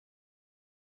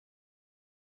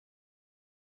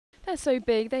They're so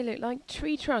big they look like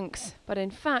tree trunks, but in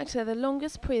fact they're the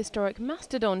longest prehistoric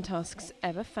mastodon tusks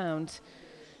ever found.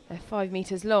 They're 5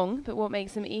 metres long, but what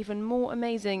makes them even more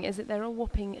amazing is that they're a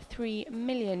whopping 3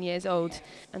 million years old,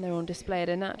 and they're on display at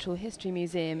a natural history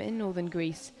museum in northern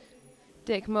Greece.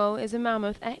 Dick Mull is a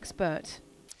mammoth expert.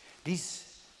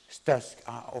 These tusks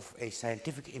are of a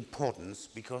scientific importance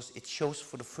because it shows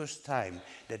for the first time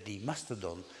that the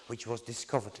mastodon, which was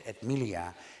discovered at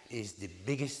Milia, is the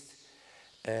biggest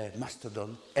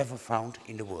mastodon ever found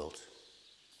in the world.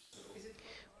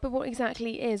 But what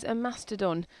exactly is a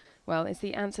mastodon? Well, it's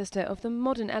the ancestor of the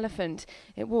modern elephant.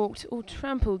 It walked or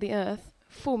trampled the earth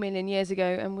 4 million years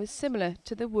ago and was similar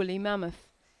to the woolly mammoth.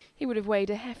 He would have weighed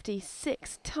a hefty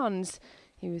 6 tons.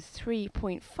 He was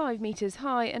 3.5 metres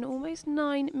high and almost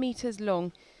 9 metres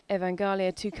long.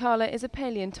 Evangelia Tukala is a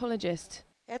paleontologist.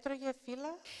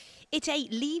 It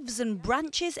ate leaves and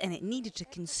branches, and it needed to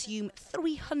consume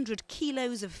 300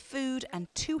 kilos of food and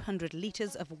 200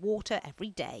 litres of water every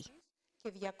day.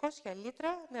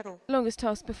 The longest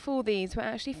tusks before these were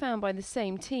actually found by the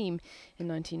same team in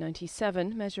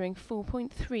 1997, measuring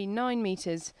 4.39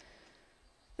 metres.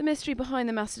 The mystery behind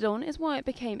the mastodon is why it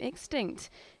became extinct.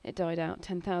 It died out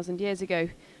 10,000 years ago.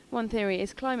 One theory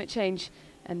is climate change,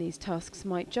 and these tusks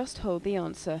might just hold the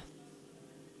answer.